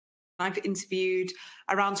I've interviewed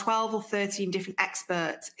around 12 or 13 different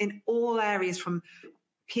experts in all areas from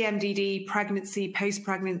PMDD, pregnancy,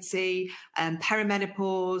 post-pregnancy,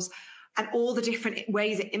 perimenopause, and all the different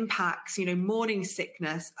ways it impacts, morning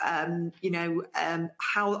sickness, how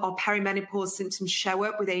our perimenopause symptoms show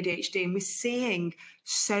up with ADHD. And we're seeing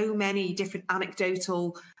so many different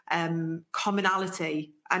anecdotal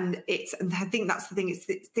commonality. And I think that's the thing.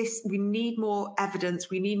 It's this, we need more evidence.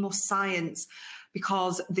 We need more science,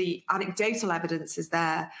 because the anecdotal evidence is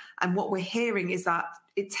there. And what we're hearing is that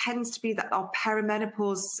it tends to be that our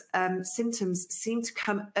perimenopause symptoms seem to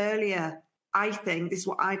come earlier. I think this is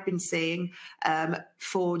what I've been seeing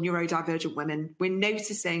for neurodivergent women. We're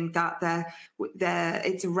noticing that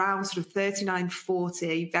it's around sort of 39,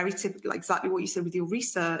 40, very typical, exactly what you said with your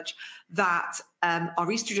research, that our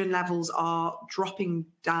estrogen levels are dropping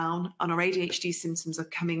down and our ADHD symptoms are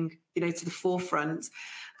coming, to the forefront.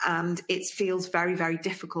 And it feels very, very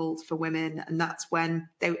difficult for women. And that's when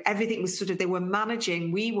everything was we were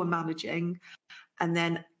managing. And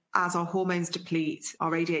then as our hormones deplete,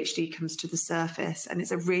 our ADHD comes to the surface, and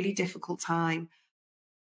it's a really difficult time.